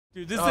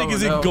Dude, this thing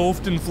is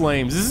engulfed in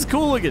flames. This is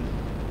cool looking.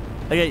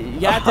 Okay,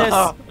 you got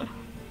this.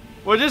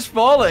 We're just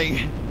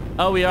falling.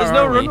 Oh, we are. There's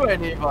no runway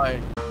nearby.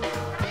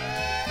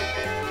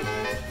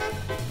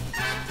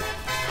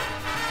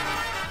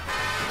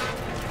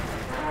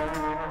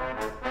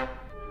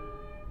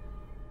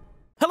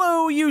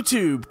 Hello,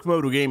 YouTube.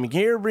 Camodo Gaming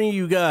here, bringing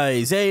you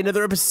guys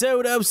another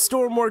episode of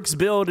Stormworks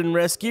Build and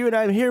Rescue, and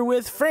I'm here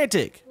with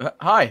Frantic.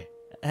 Hi.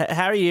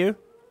 How are you?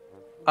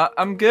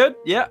 I'm good.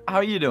 Yeah, how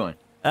are you doing?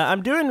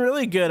 I'm doing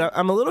really good.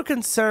 I'm a little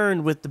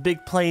concerned with the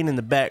big plane in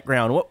the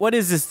background. What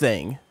is this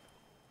thing?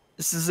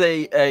 This is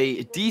a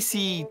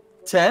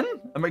DC-10,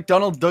 a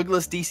McDonnell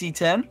Douglas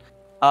DC-10,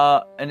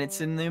 and it's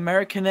in the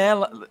American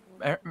Airlines.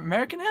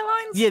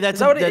 Yeah,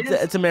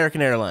 that's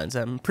American Airlines.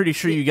 I'm pretty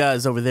sure you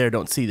guys over there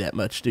don't see that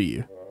much, do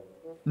you?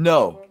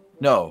 No.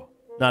 Not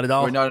at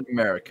all? We're not in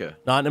America.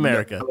 Not in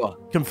America. No.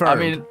 Confirmed. I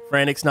mean,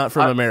 Frantic's not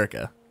from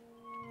America.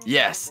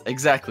 Yes,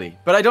 exactly.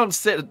 But I don't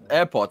sit at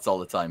airports all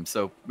the time,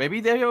 so maybe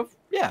they'll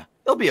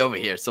be over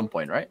here at some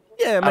point, right?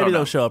 Yeah, maybe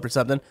they'll show up or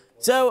something.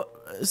 So,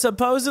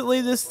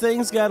 supposedly this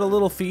thing's got a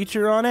little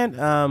feature on it.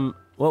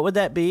 What would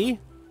that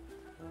be?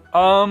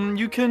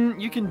 You can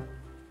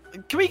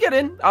we get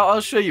in?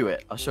 I'll show you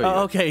it. I'll show you.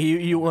 Oh, okay,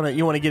 you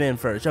wanna get in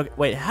first. Okay,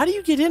 wait, how do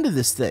you get into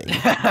this thing?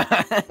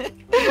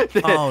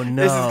 Oh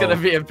no. This is gonna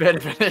be a bit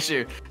of an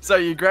issue. So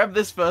you grab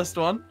this first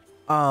one.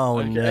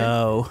 Oh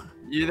no.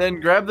 You then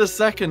grab the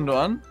second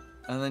one,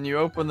 and then you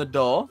open the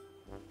door.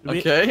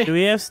 Okay. Do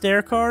we have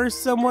stair cars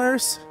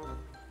somewheres?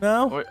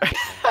 No? No,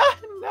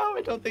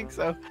 I don't think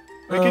so.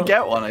 We could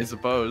get one, I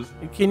suppose.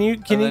 Can you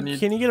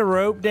get a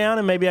rope down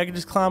and maybe I can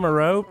just climb a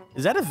rope?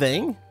 Is that a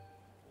thing?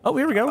 Oh,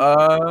 here we go.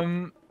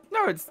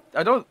 No,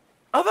 I don't.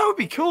 Oh, that would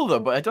be cool though,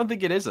 but I don't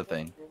think it is a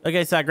thing.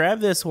 Okay, so I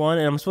grab this one,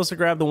 and I'm supposed to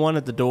grab the one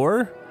at the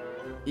door.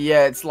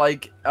 Yeah, it's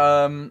like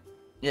yeah,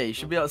 you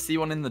should be able to see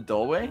one in the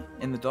doorway,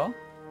 in the door.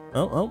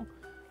 Oh.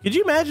 Could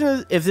you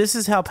imagine if this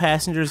is how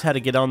passengers had to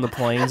get on the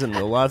planes in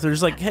real life? They're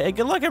just like, hey,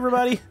 good luck,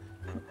 everybody.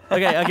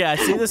 Okay, I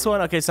see this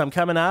one. Okay, so I'm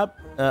coming up.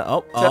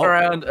 Turn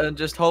around and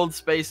just hold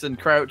space and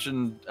crouch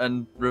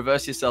and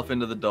reverse yourself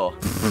into the door.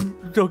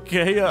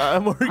 Okay,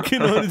 I'm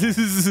working on it. This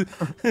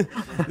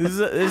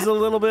is a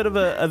little bit of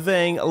a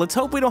thing. Let's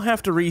hope we don't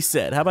have to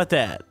reset. How about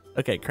that?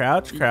 Okay,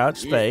 crouch,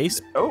 space,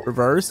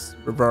 reverse.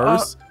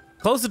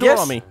 Close the door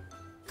on me.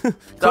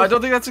 No, I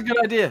don't think that's a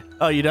good idea.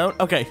 Oh, you don't?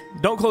 Okay,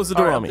 don't close the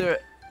door on me. Do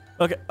it.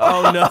 Okay.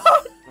 Oh no.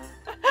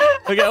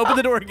 Okay, open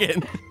the door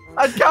again.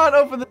 I can't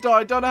open the door.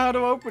 I don't know how to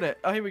open it.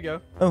 Oh, here we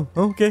go. Oh,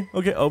 okay.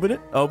 Open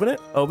it.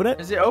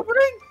 Is it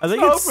opening? I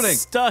think it's opening.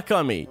 Stuck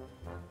on me.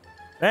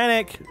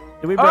 Panic.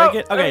 Did we break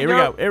it? Okay, here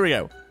we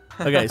go.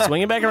 Okay,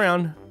 swing it back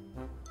around.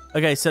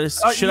 Okay, so you're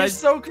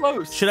so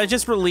close. Should I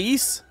just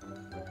release?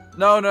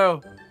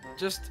 No.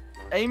 Just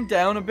aim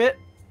down a bit.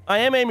 I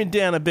am aiming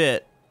down a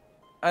bit.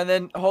 And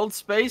then hold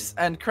space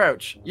and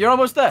crouch. You're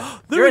almost there.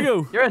 There we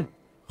go. You're in.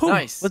 Whew.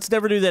 Nice. Let's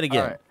never do that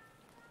again. All right.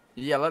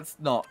 Yeah, let's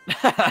not.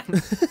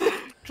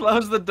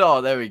 Close the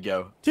door. There we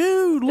go.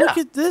 Dude, look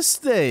at this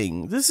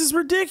thing. This is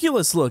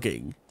ridiculous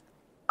looking.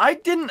 I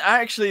didn't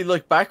actually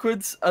look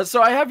backwards. So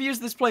I have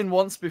used this plane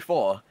once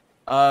before.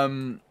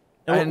 And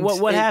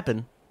what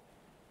happened?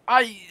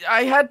 I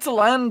had to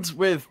land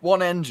with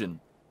one engine.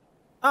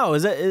 Oh,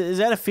 is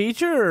that a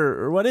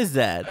feature or what is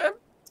that?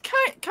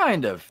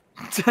 Kind of.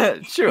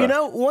 Sure. You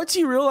know, once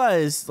you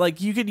realize, like,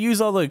 you could use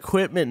all the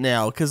equipment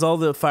now because all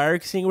the fire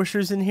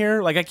extinguishers in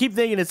here, like, I keep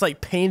thinking it's,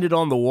 like, painted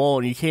on the wall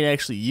and you can't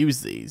actually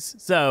use these.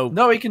 So...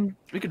 No, we can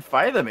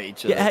fire them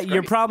each other. Yeah,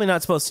 you're probably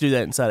not supposed to do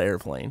that inside an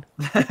airplane.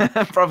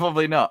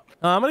 Probably not.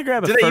 I'm going to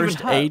grab a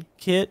first aid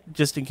kit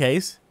just in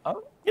case.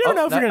 Oh, you never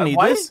know if you're going to need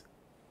this.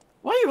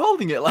 Why are you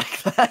holding it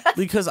like that?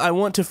 Because I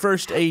want to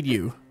first aid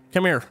you.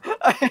 Come here.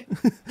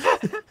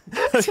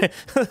 Okay,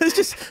 let's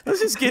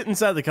just get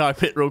inside the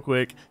cockpit real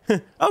quick.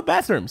 Oh,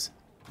 bathrooms.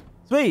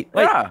 Sweet.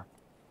 Wait. Yeah.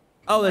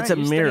 Oh, that's a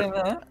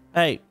mirror.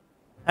 Hey,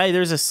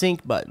 there's a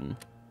sync button.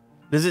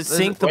 Does it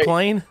sync the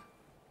plane?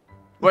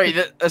 Wait,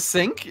 a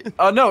sync?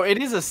 Oh no, it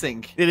is a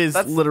sync. It is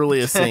literally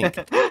a sync.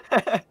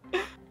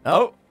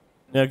 Oh.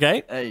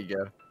 Okay. There you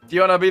go. Do you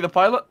want to be the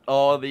pilot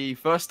or the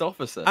first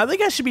officer? I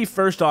think I should be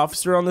first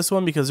officer on this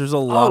one because there's a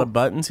lot of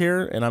buttons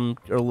here, and I'm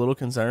a little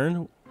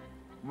concerned.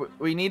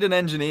 We need an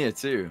engineer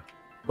too.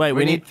 Wait,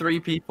 we need 3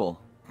 people.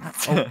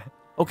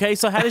 Okay,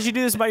 so how did you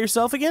do this by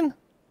yourself again?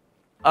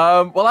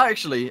 Well,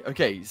 actually,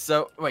 okay.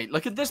 So wait,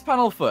 look at this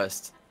panel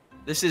first.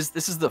 This is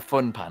the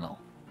fun panel.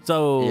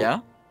 So yeah,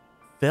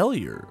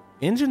 failure,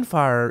 engine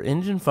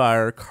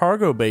fire,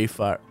 cargo bay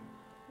fire.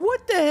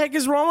 What the heck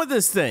is wrong with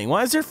this thing?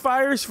 Why is there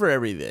fires for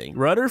everything?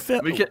 Rudder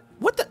fail.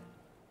 What the?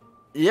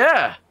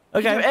 Yeah. Okay.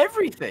 We can do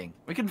everything.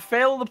 We can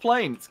fail the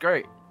plane. It's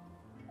great.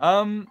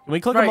 Can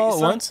we click them all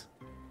at once?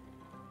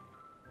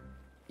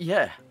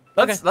 Yeah.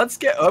 Let's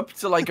get up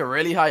to like a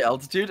really high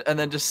altitude and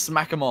then just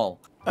smack them all.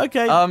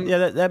 Okay.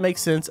 Yeah, that makes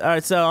sense. All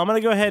right, so I'm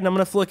gonna go ahead and I'm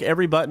gonna flick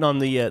every button on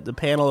the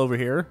panel over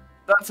here.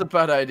 That's a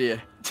bad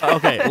idea.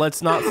 Okay,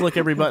 let's not flick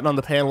every button on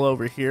the panel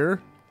over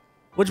here.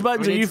 Which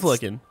buttons are you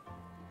flicking?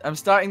 I'm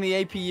starting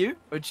the APU,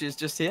 which is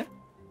just here.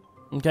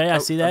 Okay, I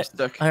see that. I'm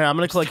stuck. Here, I'm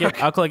gonna click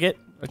it. I'll click it.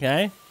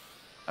 Okay.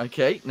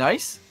 Okay,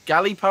 nice.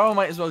 Galley power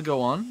might as well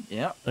go on.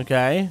 Yeah.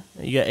 Okay.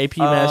 You got APU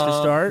master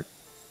start.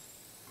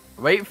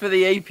 Wait for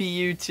the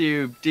APU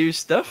to do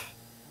stuff.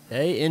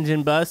 Okay,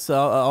 engine bus.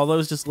 All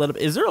those just lit up.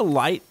 Is there a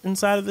light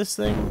inside of this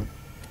thing?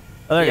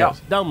 Oh, there it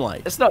goes. Dome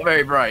light. It's not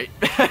very bright.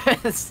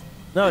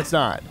 No, it's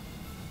not.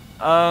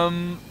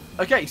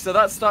 Okay, so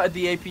that started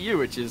the APU,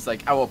 which is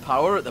like our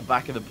power at the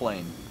back of the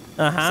plane.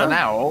 Uh-huh. So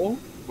now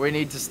we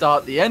need to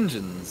start the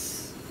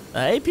engines.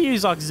 APU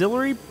is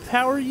auxiliary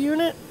power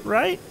unit,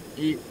 right?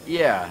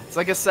 Yeah, it's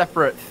like a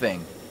separate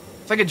thing.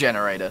 It's like a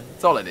generator.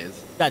 That's all it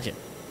is. Gotcha.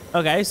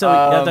 Okay, so we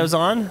got those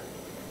on.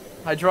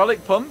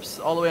 Hydraulic pumps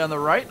all the way on the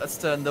right. Let's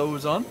turn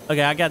those on.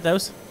 Okay, I got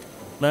those.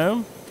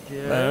 Boom.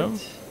 Good. Boom.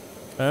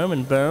 Boom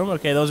and boom.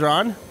 Okay, those are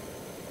on.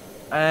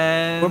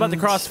 And what about the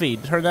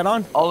crossfeed? Turn that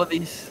on? All of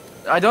these.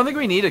 I don't think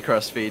we need a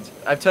crossfeed.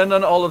 I've turned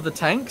on all of the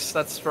tanks.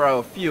 That's for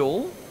our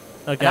fuel.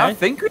 Okay. And I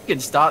think we can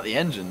start the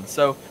engine.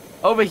 So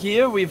over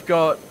here we've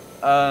got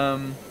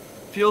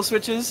fuel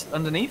switches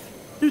underneath.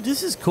 Dude,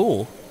 this is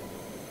cool.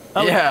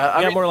 Oh, yeah,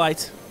 we got more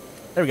lights.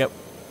 There we go.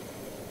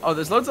 Oh,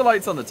 there's loads of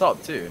lights on the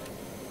top too.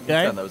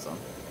 Okay. Turn those on.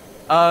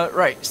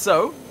 Right.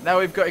 So now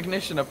we've got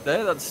ignition up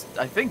there. That's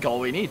I think all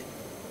we need.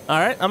 All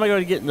right, I'm gonna go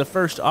to get in the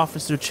first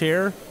officer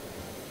chair.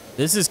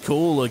 This is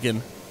cool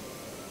looking.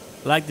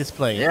 I like this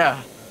plane.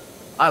 Yeah,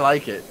 I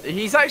like it.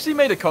 He's actually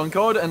made a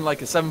Concorde and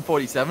like a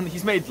 747.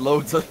 He's made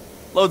loads of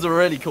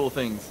really cool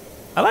things.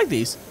 I like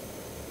these.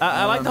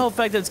 I like the whole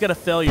fact that it's got a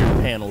failure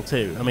panel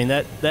too. I mean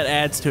that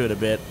adds to it a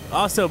bit.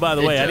 Also, by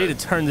the way, I need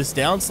to turn this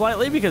down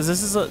slightly because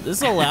this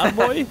is a loud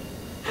boy.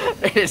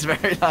 It is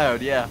very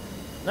loud, yeah.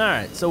 All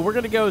right, so we're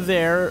gonna go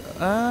there.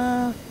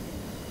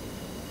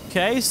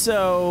 Okay,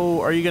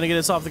 so are you gonna get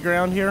us off the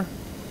ground here?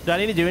 Do I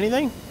need to do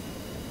anything?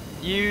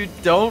 You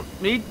don't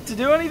need to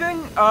do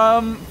anything.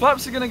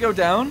 Flaps are gonna go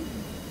down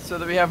so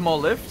that we have more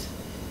lift,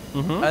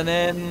 and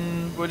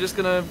then we're just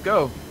gonna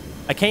go.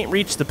 I can't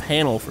reach the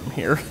panel from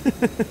here.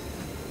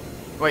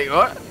 Wait,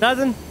 what?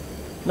 Nothing.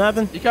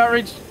 You can't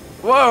reach.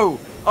 Whoa!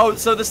 Oh,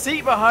 so the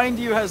seat behind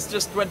you has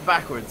just went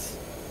backwards.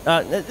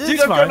 Dude,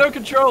 I've got no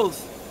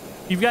controls.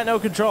 You've got no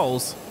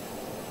controls.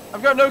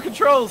 I've got no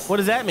controls. What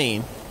does that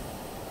mean?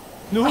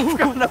 No. I've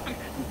got no.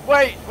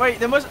 Wait.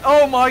 There must.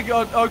 Oh my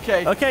God.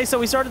 Okay. Okay, so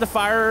we started the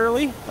fire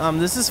early.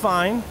 This is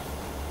fine.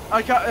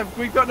 I can't.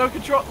 We've got no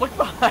control. Look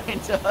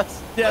behind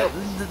us. Yeah,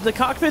 the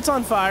cockpit's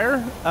on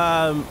fire.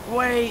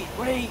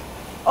 Wait.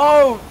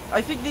 Oh,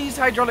 I think these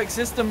hydraulic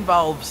system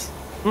valves.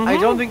 I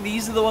don't think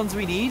these are the ones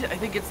we need. I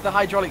think it's the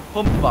hydraulic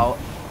pump valve.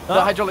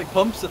 The hydraulic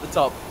pumps at the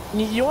top.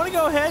 You want to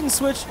go ahead and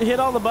hit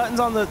all the buttons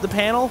on the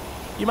panel?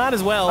 You might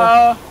as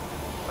well.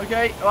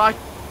 Okay. Well,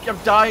 I'm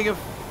dying of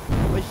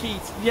the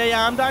heat.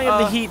 Yeah, I'm dying of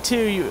the heat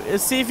too.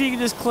 See if you can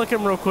just click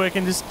them real quick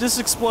and just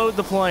explode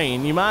the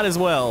plane. You might as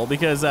well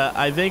because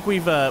I think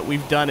we've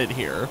done it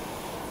here.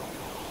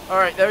 All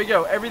right, there we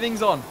go.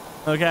 Everything's on.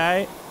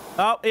 Okay.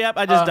 Oh, yep.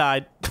 I just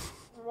died.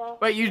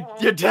 Wait,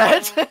 you're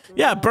dead?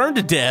 Yeah, burned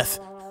to death.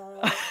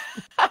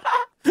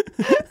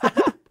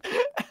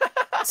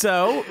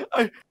 So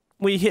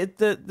we hit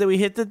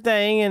the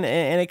thing and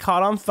it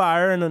caught on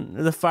fire and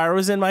the fire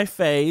was in my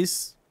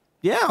face.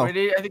 Yeah. I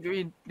think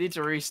we need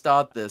to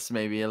restart this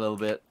maybe a little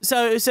bit.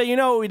 So you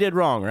know what we did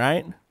wrong,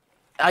 right?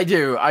 I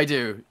do.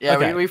 Yeah,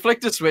 okay. we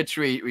flicked a switch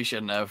we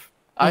shouldn't have.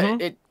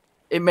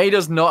 It made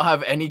us not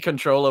have any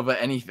control over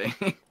anything.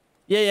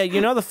 Yeah.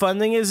 You know the fun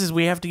thing is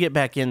we have to get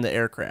back in the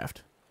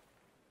aircraft.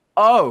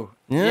 Oh,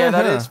 yeah,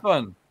 that is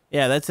fun.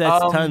 Yeah, that's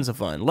tons of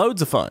fun.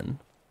 Loads of fun.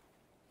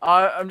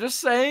 I'm just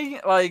saying,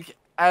 like,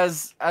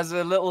 as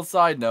a little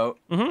side note,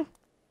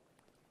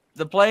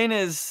 the plane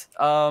is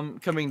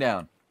coming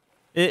down.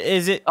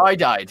 Is it? I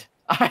died.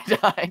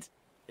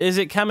 Is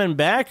it coming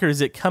back or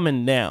is it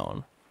coming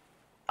down?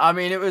 I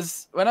mean, it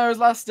was when I was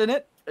last in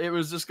it. It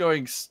was just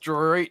going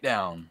straight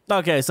down.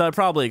 Okay, so it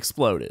probably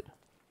exploded.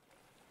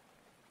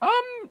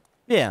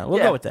 Yeah, we'll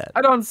go with that.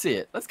 I don't see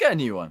it. Let's get a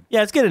new one. Yeah,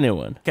 let's get a new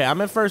one. Okay, I'm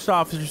in first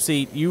officer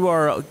seat. You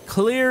are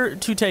clear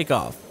to take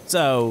off.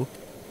 So.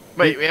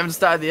 Wait, we haven't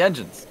started the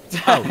engines.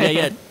 Oh,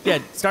 yeah.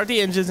 Start the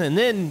engines and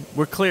then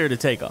we're clear to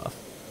take off.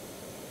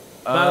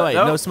 By the way,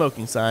 no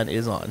smoking sign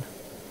is on.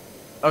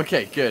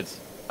 Okay, good.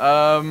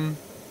 The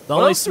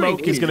only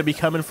smoke is going to be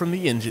coming from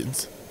the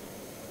engines.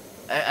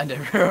 And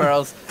everywhere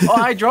else. Oh,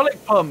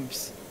 hydraulic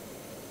pumps.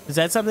 Is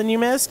that something you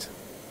missed?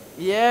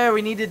 Yeah,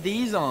 we needed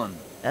these on.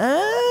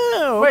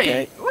 Oh,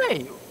 okay.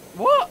 Wait,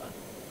 what?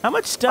 How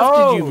much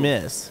stuff did you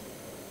miss?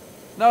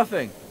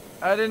 Nothing.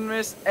 I didn't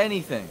miss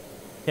anything.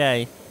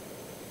 Okay.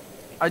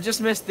 I just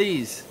missed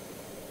these.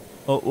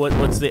 Oh,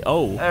 what's the...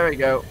 Oh. There we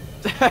go.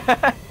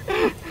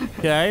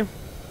 Okay.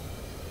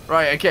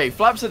 Right, okay.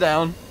 Flaps are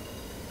down.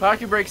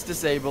 Parking brake's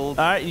disabled.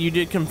 All right, you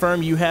did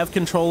confirm you have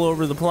control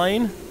over the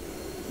plane?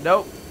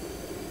 Nope.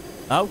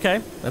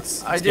 Okay,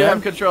 that's I do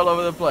have control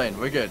over the plane.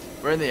 We're good.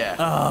 We're in the air.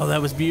 Oh,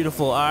 that was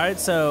beautiful. All right,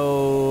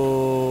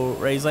 so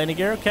raise landing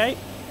gear. Okay.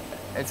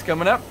 It's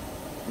coming up.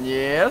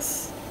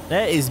 Yes.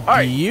 That is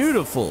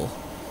beautiful.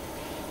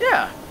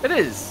 Yeah. It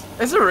is.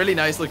 It's a really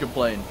nice looking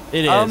plane.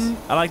 It is.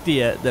 I like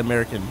the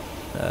American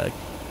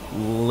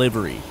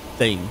livery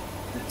thing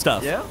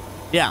stuff. Yeah?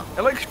 Yeah.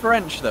 It looks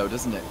French, though,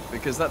 doesn't it?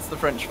 Because that's the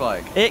French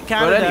flag. It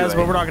kind of does,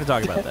 but we're not going to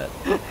talk about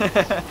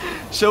that.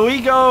 Shall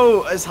we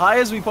go as high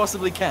as we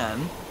possibly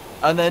can,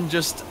 and then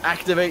just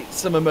activate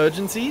some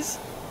emergencies?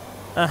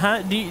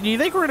 Uh-huh. Do you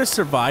think we're going to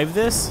survive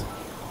this?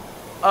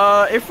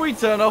 If we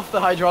turn off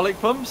the hydraulic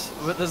pumps,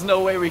 but there's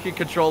no way we can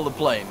control the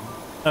plane.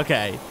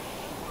 Okay.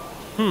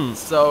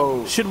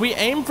 So... Should we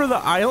aim for the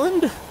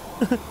island?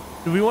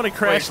 Do we want to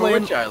crash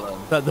land? Which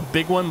island? The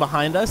big one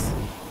behind us?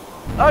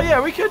 Oh,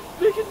 yeah, we can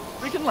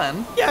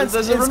land. Yeah,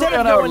 there's a runway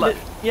on our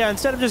left.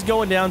 Instead of just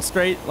going down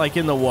straight, like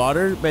in the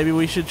water, maybe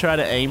we should try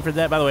to aim for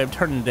that. By the way, I'm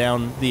turning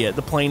down the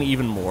plane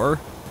even more.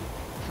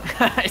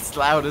 It's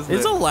loud, isn't it?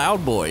 It's a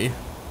loud boy.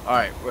 All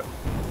right,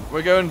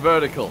 we're going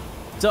vertical.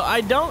 So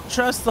I don't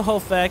trust the whole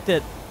fact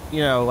that,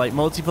 like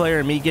multiplayer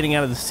and me getting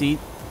out of the seat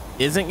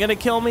isn't going to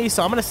kill me.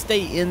 So I'm going to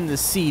stay in the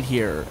seat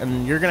here,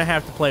 and you're going to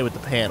have to play with the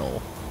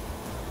panel.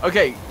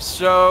 Okay,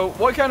 so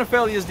what kind of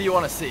failures do you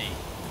want to see?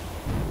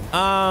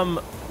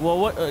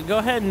 Well, go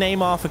ahead and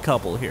name off a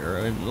couple here,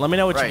 and let me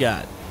know what you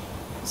got.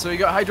 So we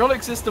got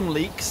hydraulic system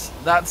leaks.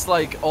 That's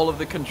like all of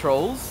the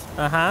controls.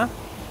 Uh-huh.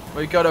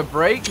 We got a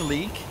brake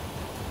leak.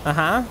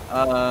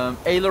 Uh-huh.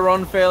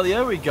 Aileron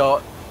failure. We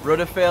got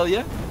rudder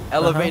failure.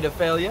 Elevator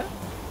failure.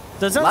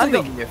 So it sounds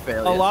landing gear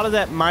failure. A lot of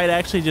that might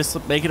actually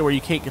just make it where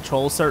you can't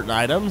control certain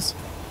items.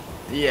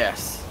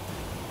 Yes.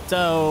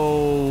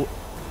 So,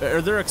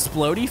 are there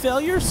explodey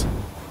failures?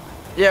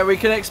 Yeah, we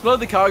can explode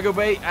the cargo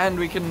bay, and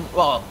we can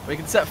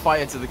set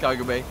fire to the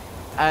cargo bay,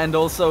 and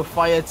also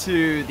fire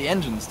to the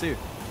engines too.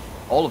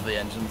 All of the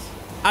engines.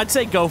 I'd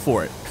say go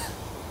for it.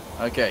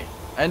 Okay,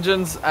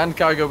 engines and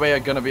cargo bay are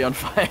gonna be on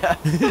fire.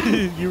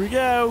 Here we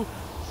go.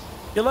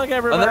 Good luck,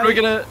 everybody. And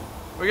then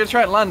we're gonna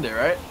try and land it,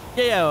 right?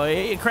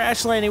 Yeah,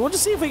 crash landing. We'll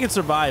just see if we can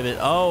survive it.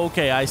 Oh,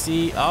 okay, I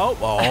see.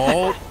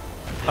 Oh.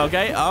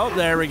 Okay, oh,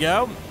 there we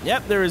go.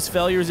 Yep, there is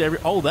failures every...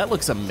 Oh, that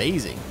looks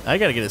amazing. I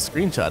gotta get a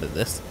screenshot of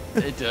this.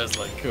 It does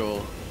look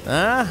cool.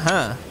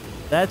 Uh-huh.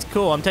 That's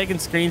cool. I'm taking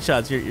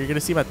screenshots. You're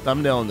gonna see my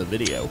thumbnail in the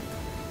video.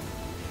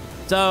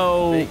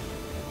 So...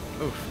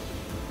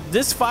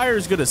 This fire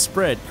is gonna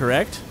spread,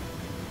 correct?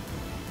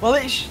 Well,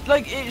 it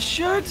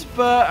should,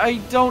 but I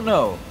don't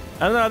know.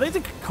 I don't know. I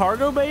think the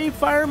cargo bay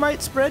fire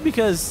might spread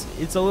because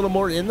it's a little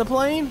more in the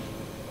plane.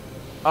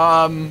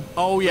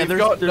 Oh, yeah,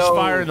 there's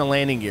fire in the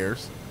landing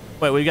gears.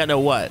 Wait, we've got no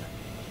what?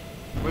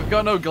 We've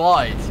got no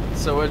glide,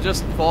 so we're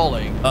just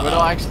falling. We're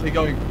not actually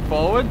going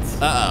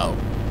forwards.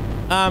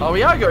 Uh-oh.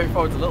 We are going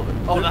forwards a little bit.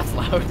 Oh, that's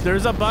loud.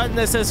 There's a button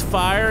that says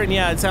fire, and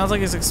yeah, it sounds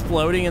like it's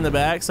exploding in the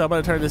back, so I'm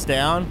going to turn this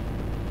down.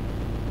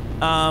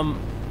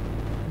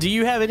 Do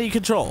you have any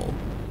control?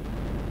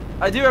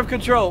 I do have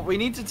control. We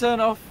need to turn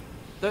off...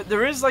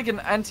 There is like an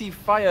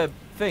anti-fire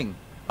thing.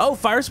 Oh,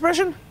 fire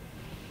suppression?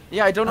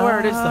 Yeah, I don't know where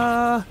it is,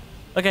 though.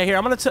 Okay, here,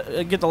 I'm going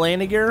to get the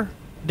landing gear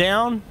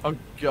down. Oh,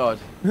 God.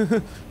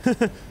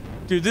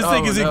 Dude, this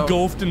thing is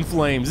engulfed in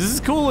flames. This is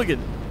cool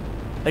looking.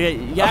 Okay,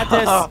 you got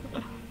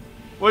this.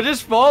 We're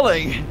just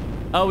falling.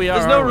 Oh, we are.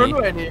 There's no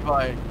runway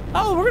nearby.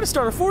 Oh, we're going to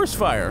start a forest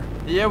fire.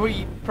 Yeah,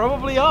 we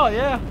probably are,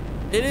 yeah.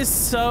 It is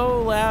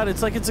so loud.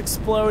 It's like it's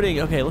exploding.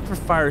 Okay, look for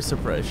fire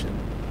suppression.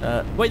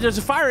 Wait, there's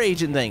a fire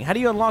agent thing. How do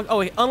you unlock? Oh,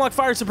 wait, unlock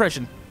fire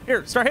suppression.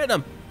 Here, start hitting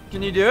them.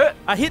 Can you do it?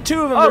 I hit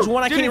 2 of them. There's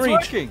one I can't reach.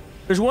 Working.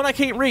 There's one I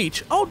can't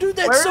reach. Oh, dude,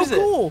 that's so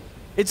cool.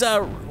 It's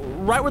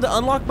right where the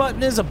unlock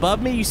button is above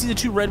me. You see the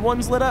 2 red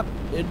ones lit up?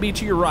 It'd be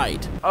to your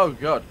right. Oh,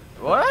 God.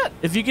 What?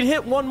 If you could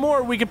hit one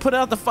more, we could put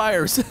out the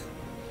fires.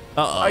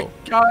 Uh-oh. I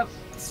can't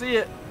see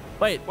it.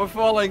 Wait. We're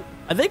falling.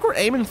 I think we're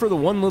aiming for the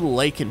one little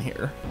lake in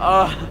here.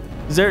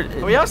 Is there...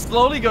 We are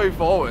slowly going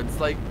forwards,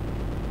 like...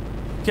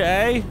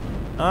 Okay.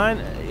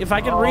 If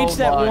I can reach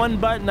that one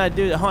button, I'd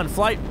do it. Hold on,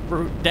 flight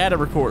data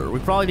recorder.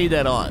 We probably need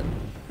that on.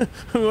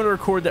 We want to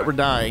record that we're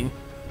dying.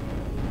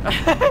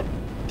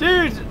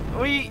 Dude,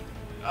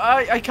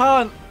 I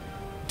can't.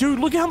 Dude,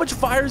 look at how much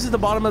fire's at the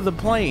bottom of the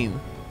plane.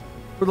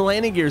 Where the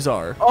landing gears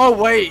are. Oh,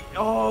 wait.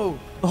 Oh.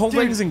 The whole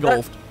thing's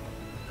engulfed.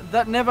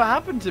 That never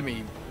happened to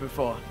me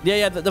before.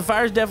 Yeah, the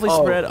fire's definitely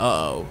spread.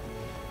 Uh-oh.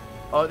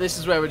 Oh, this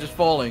is where we're just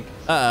falling.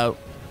 Uh-oh.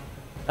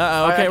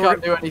 Uh-oh, okay. I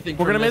can't do anything.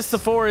 We're going to miss the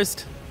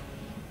forest.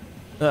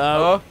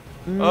 Uh-oh.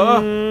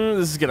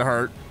 This is going to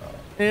hurt.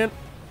 And...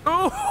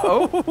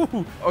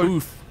 Oh.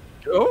 Oof.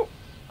 Oh.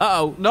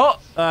 Uh-oh. No.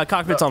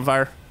 Cockpit's on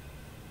fire.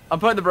 I'm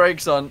putting the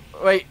brakes on.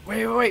 Wait.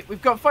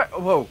 We've got fire.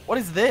 Whoa. What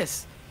is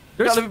this?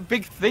 We've got a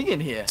big thing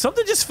in here.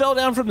 Something just fell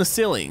down from the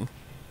ceiling.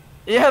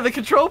 Yeah, the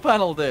control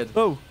panel did.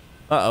 Oh.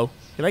 Uh-oh.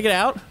 Can I get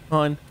out?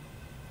 Hold on.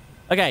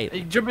 Okay.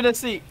 You jump in a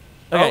seat.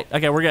 Okay.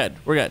 Okay, we're good.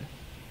 We're good.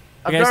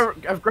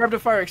 I've grabbed a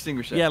fire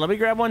extinguisher. Yeah, let me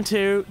grab one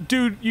too.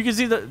 Dude, you can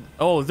see the...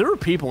 Oh, there were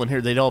people in here.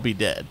 They'd all be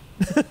dead.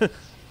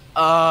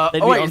 Oh,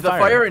 wait, is the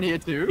fire in here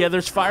too? Yeah,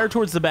 there's fire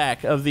towards the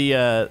back of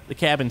the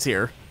cabins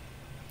here.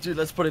 Dude,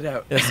 let's put it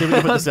out. Yeah, see if we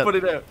can put let's this up. put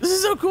it out. This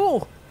is so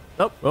cool.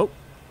 Oh.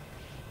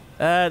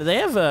 Do they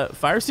have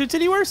fire suits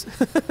anywhere?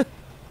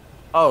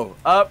 Oh,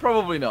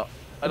 probably not.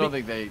 I don't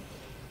think they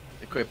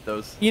equip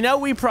those. You know,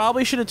 we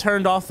probably should have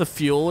turned off the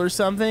fuel or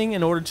something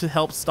in order to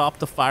help stop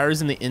the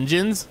fires in the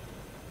engines.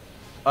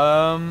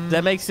 Does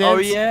that make sense? Oh,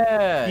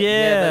 yeah.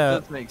 Yeah. That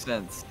does make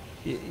sense.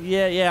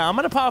 Yeah. I'm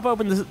going to pop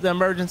open the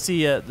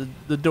emergency,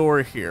 the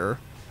door here.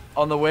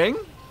 On the wing?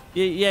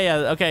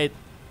 Yeah. Okay.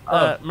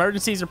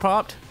 Emergencies are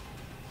popped.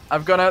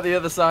 I've gone out the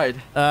other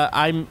side.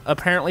 I'm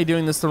apparently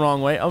doing this the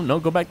wrong way. Oh, no,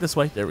 go back this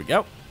way. There we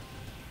go.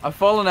 I've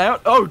fallen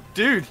out. Oh,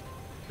 dude.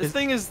 This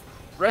thing is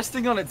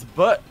resting on its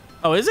butt.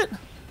 Oh, is it?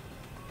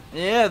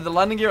 Yeah, the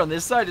landing gear on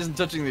this side isn't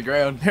touching the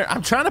ground. Here,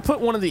 I'm trying to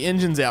put one of the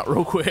engines out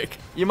real quick.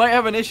 You might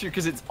have an issue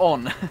because it's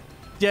on.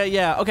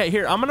 Yeah. Okay,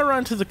 here, I'm going to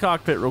run to the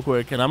cockpit real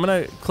quick, and I'm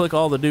going to click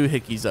all the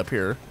doohickeys up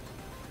here.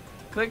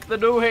 Click the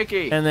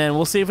doohickey. And then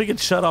we'll see if we can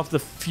shut off the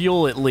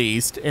fuel at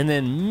least, and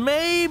then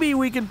maybe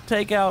we can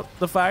take out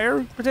the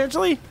fire,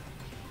 potentially?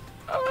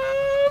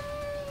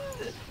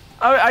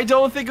 I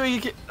don't think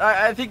we can.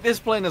 I think this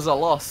plane is a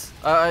loss.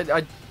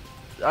 I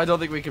don't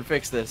think we can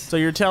fix this. So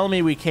you're telling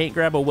me we can't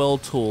grab a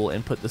weld tool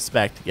and put this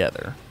back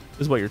together,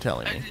 is what you're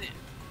telling me?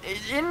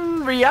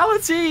 In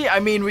reality, I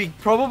mean, we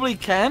probably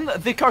can.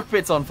 The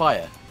cockpit's on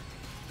fire.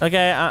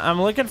 Okay,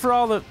 I'm looking for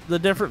all the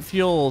different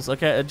fuels.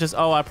 Okay,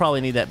 I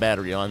probably need that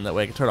battery on, that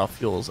way I can turn off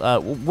fuels.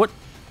 Wait,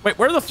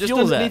 where are the fuels just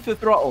underneath the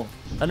throttle.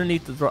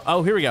 Underneath the throttle.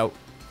 Oh, here we go.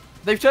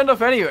 They've turned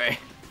off anyway.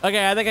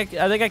 Okay, I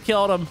think I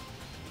killed them.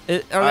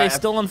 Are they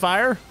still on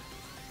fire?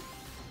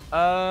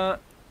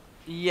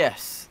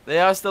 Yes, they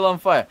are still on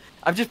fire.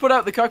 I've just put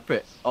out the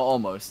cockpit,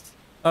 almost.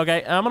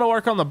 Okay, I'm gonna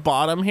work on the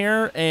bottom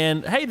here,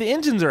 and hey, the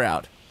engines are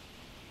out.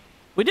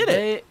 We did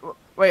it.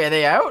 Wait, are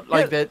they out?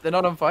 Like, yeah. they're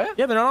not on fire?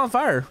 Yeah, they're not on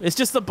fire. It's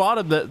just the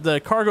bottom,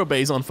 the cargo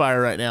bay's on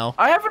fire right now.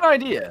 I have an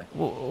idea.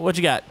 What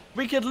you got?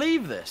 We could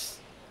leave this.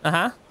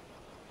 Uh-huh.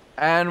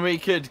 And we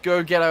could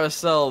go get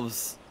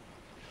ourselves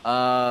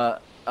a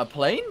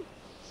plane?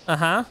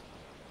 Uh-huh.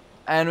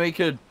 And we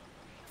could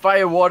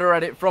fire water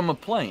at it from a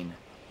plane.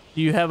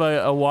 Do you have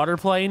a water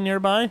plane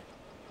nearby?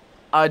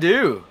 I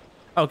do.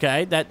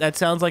 Okay, that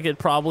sounds like it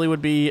probably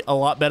would be a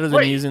lot better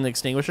than using the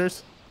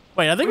extinguishers.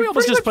 Wait, I think we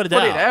almost just put it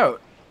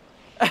out.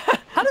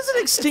 How does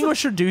an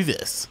extinguisher do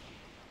this?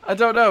 I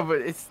don't know,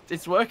 but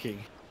it's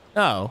working.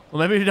 Oh, well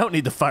maybe we don't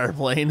need the fire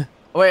plane.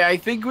 Wait, I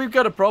think we've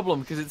got a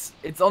problem because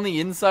it's on the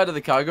inside of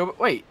the cargo.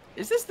 Wait,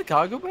 is this the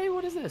cargo bay?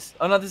 What is this?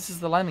 Oh no, this is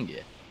the landing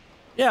gear.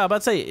 Yeah, I'm about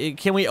to say,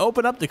 can we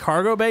open up the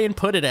cargo bay and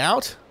put it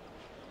out?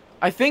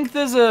 I think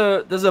there's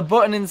a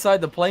button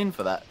inside the plane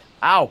for that.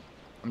 Ow,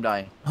 I'm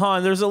dying.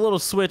 And there's a little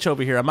switch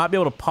over here. I might be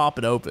able to pop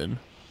it open.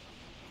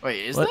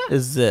 Wait, is that? What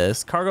is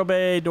this? Cargo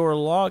bay door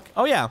lock.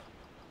 Oh yeah.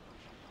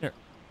 Here.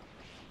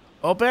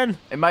 Open.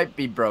 It might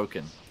be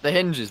broken. The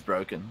hinge is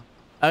broken.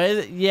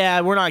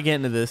 Yeah, we're not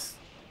getting to this.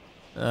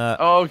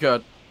 Oh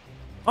god.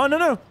 Oh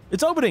no,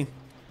 it's opening.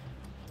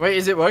 Wait,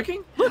 is it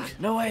working? Look.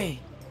 No way.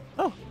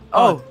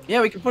 Oh,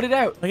 yeah, we can put it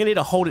out. I need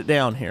to hold it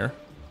down here.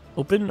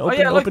 Open.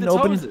 Yeah, open.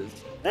 Hoses.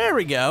 There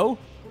we go.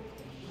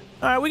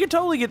 All right, we can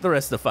totally get the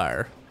rest of the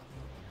fire.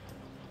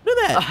 Look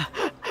at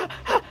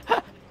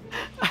that.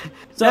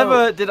 So,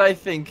 never did I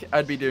think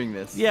I'd be doing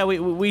this. Yeah,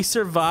 we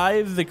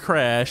survived the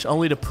crash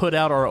only to put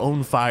out our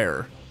own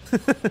fire.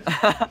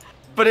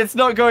 But it's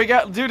not going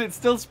out. Dude, it's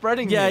still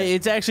spreading. Yeah,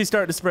 it's actually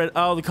starting to spread.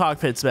 Oh, the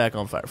cockpit's back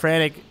on fire.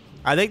 Frantic,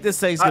 I think this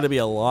thing's going to be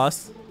a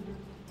loss.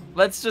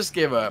 Let's just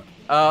give up.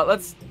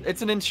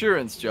 It's an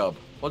insurance job.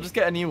 We'll just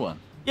get a new one.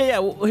 Yeah.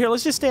 Well, here,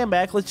 let's just stand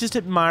back. Let's just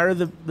admire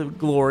the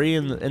glory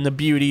and the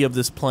beauty of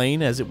this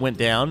plane as it went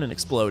down and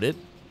exploded.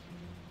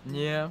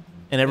 Yeah.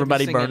 And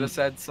everybody sing burned. A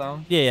sad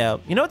song. Yeah.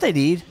 You know what they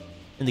need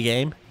in the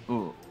game?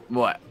 Ooh,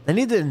 what? They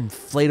need the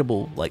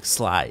inflatable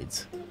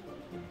slides.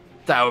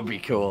 That would be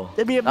cool.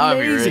 That'd be amazing. That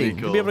would be really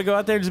cool. You'd be able to go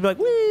out there and just be like,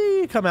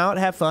 wee, come out,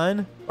 have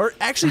fun, or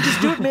actually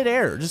just do it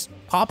midair. Just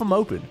pop them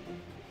open.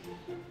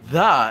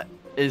 That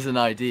is an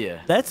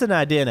idea. That's an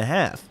idea and a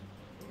half.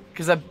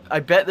 Because I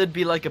bet there'd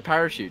be like a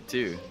parachute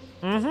too.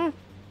 Mm-hmm.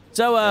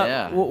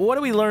 So, what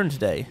do we learn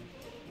today?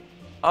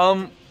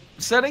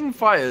 Setting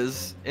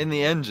fires in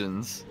the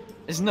engines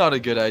is not a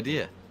good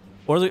idea.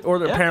 Or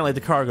apparently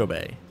the cargo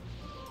bay.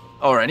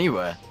 Or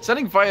anywhere.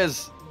 Setting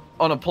fires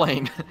on a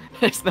plane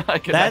is not a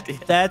good idea.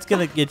 That's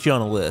gonna get you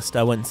on a list.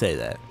 I wouldn't say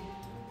that.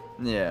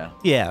 Yeah.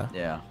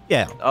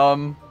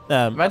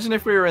 Imagine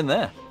if we were in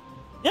there.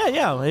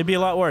 Yeah, it'd be a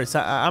lot worse.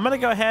 I'm gonna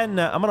go ahead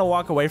and I'm gonna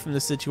walk away from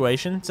this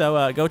situation.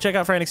 So go check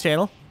out Frantic's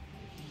channel.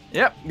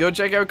 Yep, go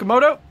check out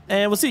Camodo.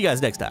 And we'll see you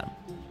guys next time.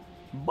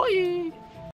 Bye.